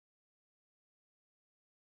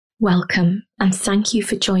Welcome and thank you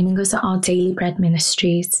for joining us at our Daily Bread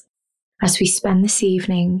Ministries as we spend this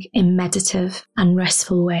evening in meditative and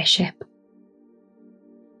restful worship.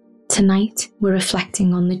 Tonight we're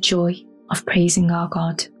reflecting on the joy of praising our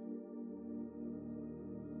God.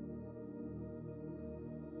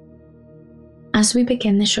 As we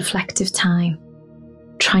begin this reflective time,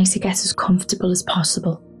 try to get as comfortable as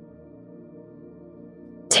possible.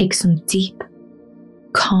 Take some deep,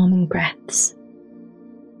 calming breaths.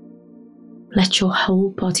 Let your whole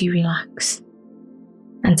body relax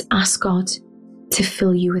and ask God to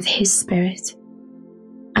fill you with His Spirit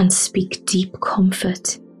and speak deep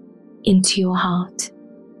comfort into your heart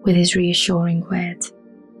with His reassuring word.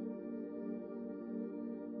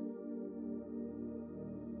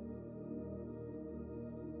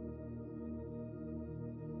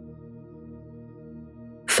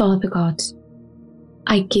 Father God,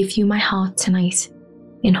 I give you my heart tonight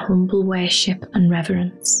in humble worship and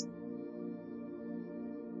reverence.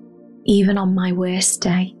 Even on my worst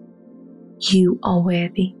day, you are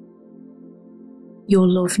worthy. Your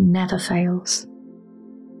love never fails.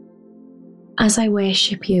 As I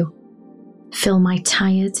worship you, fill my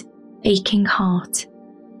tired, aching heart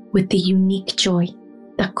with the unique joy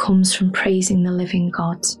that comes from praising the living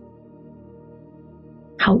God.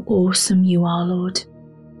 How awesome you are, Lord.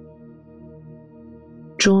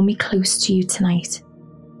 Draw me close to you tonight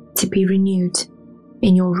to be renewed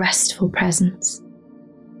in your restful presence.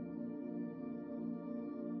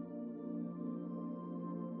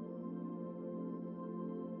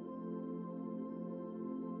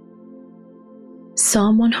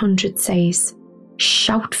 Psalm 100 says,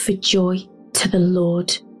 "Shout for joy to the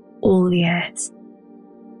Lord, all the earth.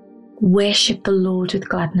 Worship the Lord with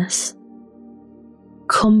gladness.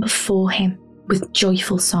 Come before Him with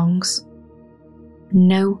joyful songs.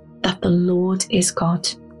 Know that the Lord is God.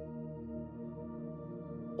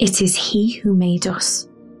 It is He who made us,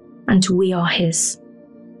 and we are His.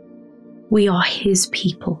 We are His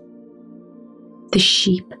people, the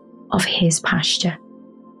sheep of His pasture.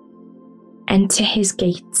 Enter His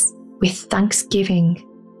gates with thanksgiving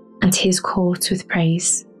and His courts with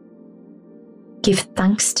praise. Give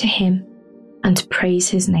thanks to Him and praise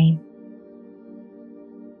His name.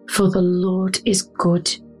 For the Lord is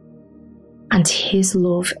good, and His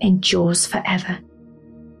love endures forever.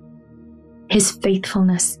 His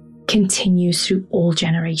faithfulness continues through all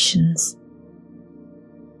generations."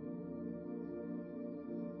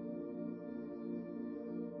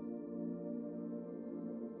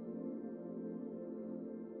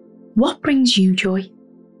 What brings you joy?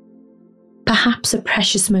 Perhaps a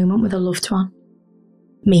precious moment with a loved one,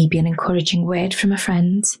 maybe an encouraging word from a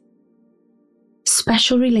friend.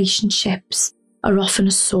 Special relationships are often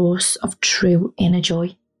a source of true inner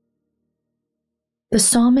joy. The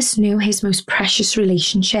psalmist knew his most precious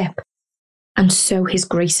relationship, and so his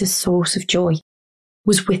greatest source of joy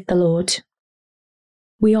was with the Lord.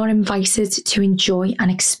 We are invited to enjoy and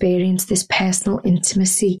experience this personal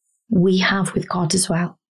intimacy we have with God as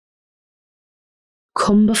well.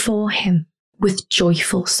 Come before Him with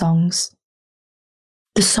joyful songs.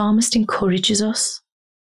 The psalmist encourages us.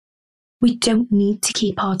 We don't need to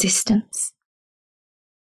keep our distance.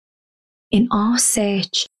 In our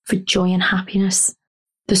search for joy and happiness,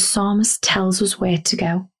 the psalmist tells us where to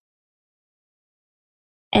go.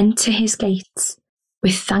 Enter His gates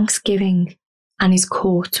with thanksgiving and His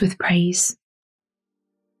courts with praise.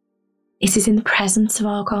 It is in the presence of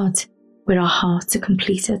our God where our hearts are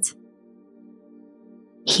completed.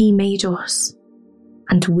 He made us,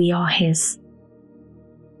 and we are His.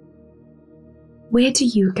 Where do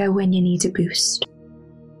you go when you need a boost?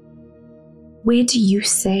 Where do you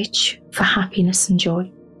search for happiness and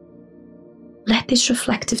joy? Let this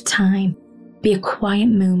reflective time be a quiet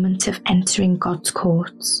moment of entering God's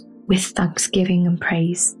courts with thanksgiving and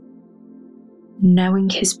praise.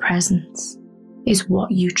 Knowing His presence is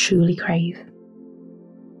what you truly crave.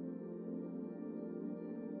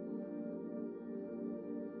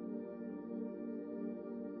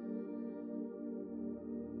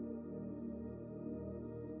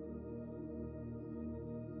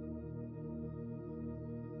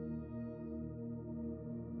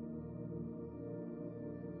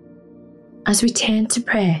 As we turn to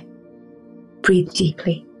prayer, breathe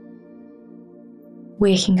deeply,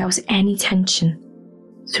 working out any tension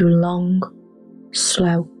through long,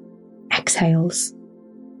 slow exhales.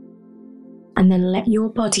 And then let your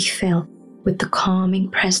body fill with the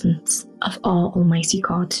calming presence of our Almighty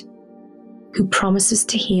God, who promises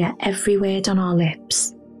to hear every word on our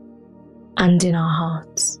lips and in our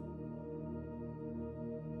hearts.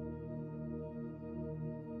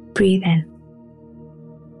 Breathe in.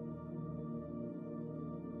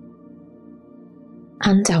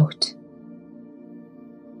 and out.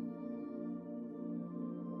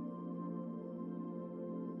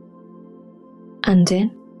 And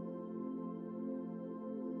in.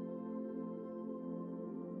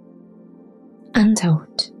 And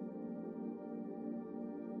out.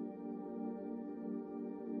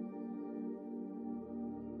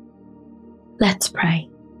 Let's pray.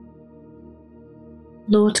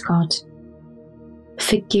 Lord God,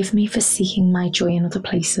 forgive me for seeking my joy in other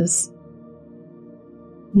places.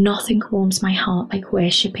 Nothing warms my heart like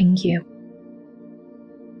worshipping you.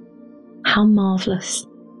 How marvellous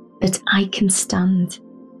that I can stand,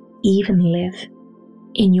 even live,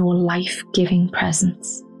 in your life-giving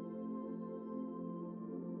presence.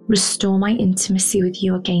 Restore my intimacy with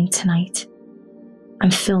you again tonight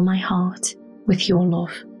and fill my heart with your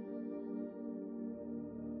love.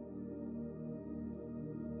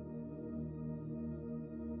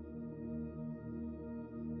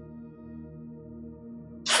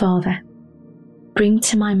 Father, bring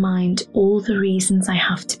to my mind all the reasons I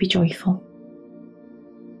have to be joyful.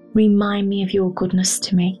 Remind me of your goodness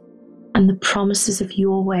to me and the promises of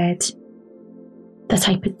your word that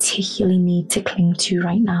I particularly need to cling to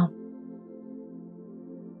right now.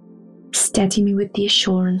 Steady me with the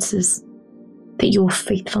assurances that your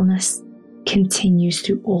faithfulness continues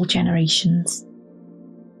through all generations.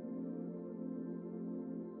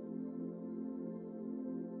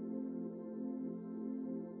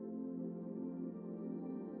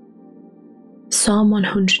 Psalm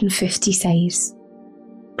 150 says,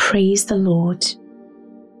 "Praise the Lord.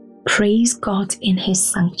 Praise God in his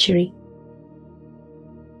sanctuary.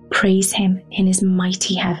 Praise him in his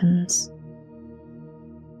mighty heavens.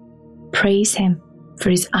 Praise him for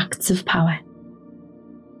his acts of power.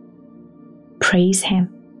 Praise him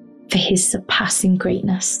for his surpassing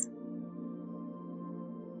greatness.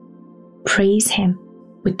 Praise him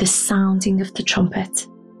with the sounding of the trumpet.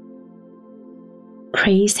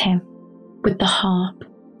 Praise him with the harp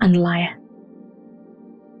and lyre.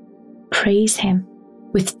 Praise him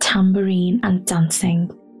with tambourine and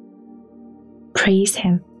dancing. Praise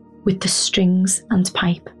him with the strings and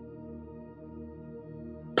pipe.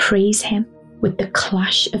 Praise him with the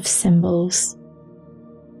clash of cymbals.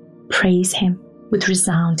 Praise him with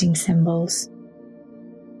resounding cymbals.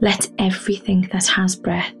 Let everything that has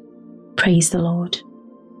breath praise the Lord.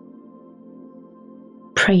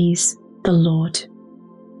 Praise the Lord.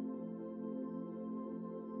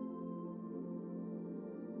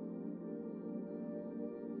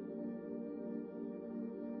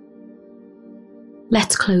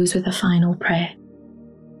 Let's close with a final prayer.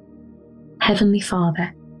 Heavenly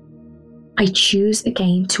Father, I choose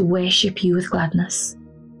again to worship you with gladness,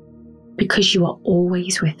 because you are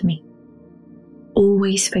always with me,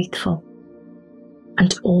 always faithful,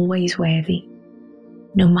 and always worthy,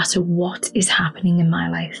 no matter what is happening in my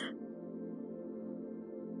life.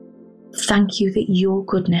 Thank you that your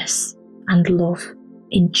goodness and love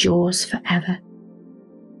endures forever.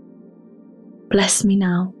 Bless me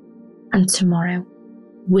now and tomorrow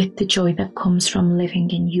with the joy that comes from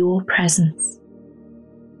living in your presence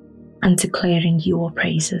and declaring your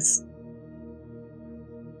praises.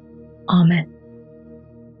 Amen.